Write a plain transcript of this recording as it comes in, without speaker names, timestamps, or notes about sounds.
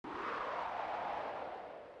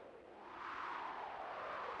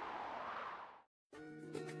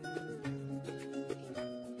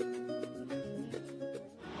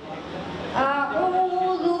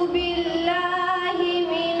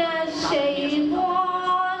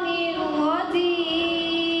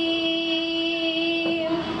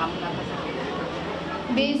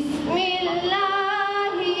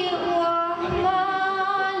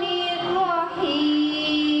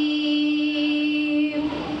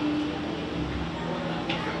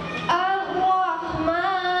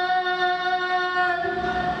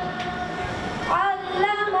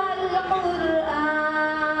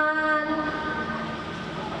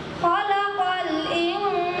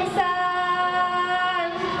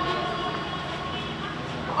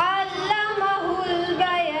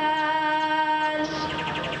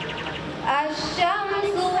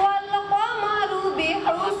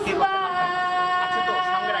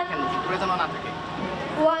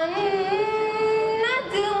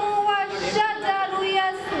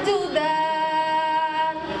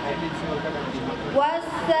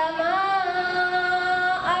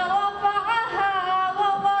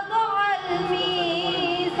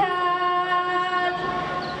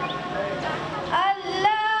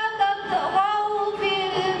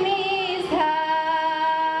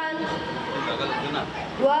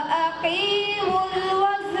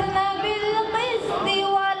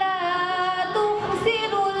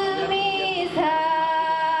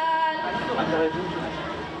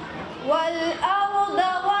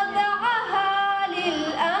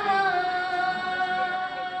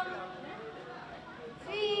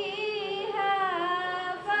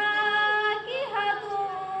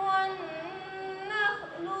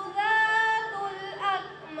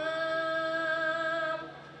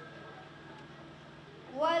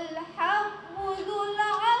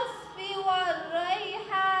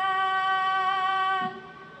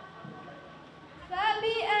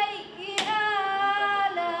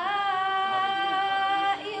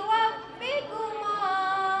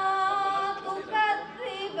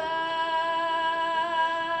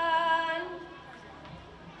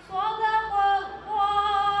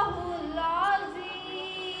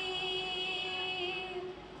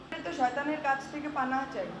শয়তানের কাছ থেকে পানাহ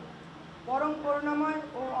চাই। পরম করুণাময়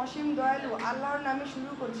ও অসীম দয়ালু আল্লাহর নামে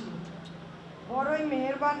শুরু করছি। বড়ই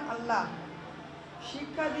মেহেরবান আল্লাহ।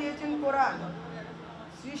 শিক্ষা দিয়েছেন কোরআন,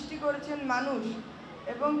 সৃষ্টি করেছেন মানুষ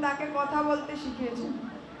এবং তাকে কথা বলতে শিখিয়েছেন।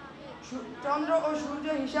 চন্দ্র ও সূর্য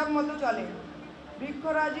হিসাব মতো চলে,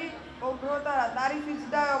 বৃক্ষরাজি ও গ্রহতারা তারই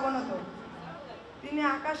সিজদায় অবনত। তিনি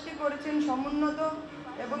আকাশকে করেছেন সমুন্নত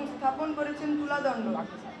এবং স্থাপন করেছেন তুলাদণ্ড,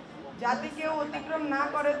 যাতে কেউ অতিক্রম না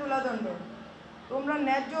করে তুলাদণ্ড। তোমরা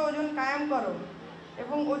ন্যায্য ওজন কায়েম করো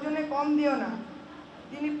এবং ওজনে কম দিও না।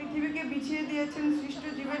 তিনি পৃথিবীকে বিছিয়ে দিয়েছেন সৃষ্ট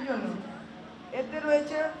জীবের জন্য। এতে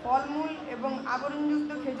রয়েছে ফলমূল এবং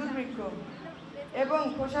আবরণযুক্ত খেজুর বৃক্ষ এবং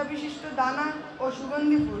খোসা বিশিষ্ট দানা ও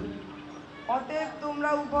সুগন্ধি ফুল। অতএব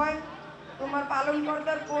তোমরা উভয় তোমার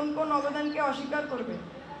পালনকর্তার কোন কোন অবদানকে অস্বীকার করবে?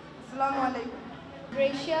 আসসালামু আলাইকুম।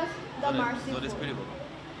 Gracious, the merciful.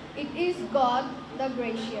 It is God, the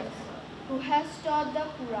gracious, who has taught the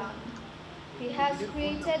Quran. He has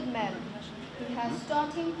created man. He has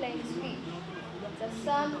taught him plain speech. The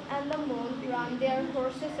sun and the moon run their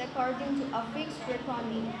courses according to a fixed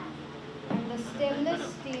reckoning, and the stemless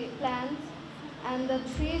plants and the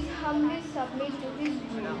trees humbly submit to his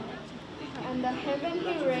will. And the heaven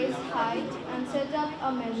he raised high and set up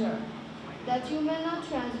a measure, that you may not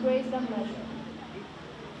transgress the measure.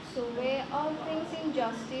 So weigh all things in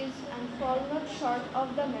justice and fall not short of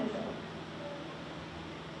the measure.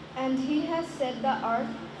 And he has set the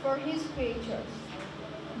earth for his creatures.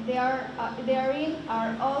 Therein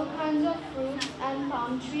are all kinds of fruits and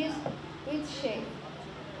palm trees with shade,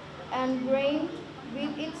 and grain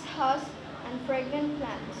with its husk, and fragrant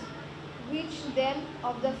plants. Which then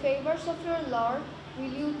of the favors of your Lord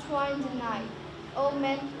will you twain deny, O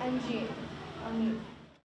men and jinn? Amen.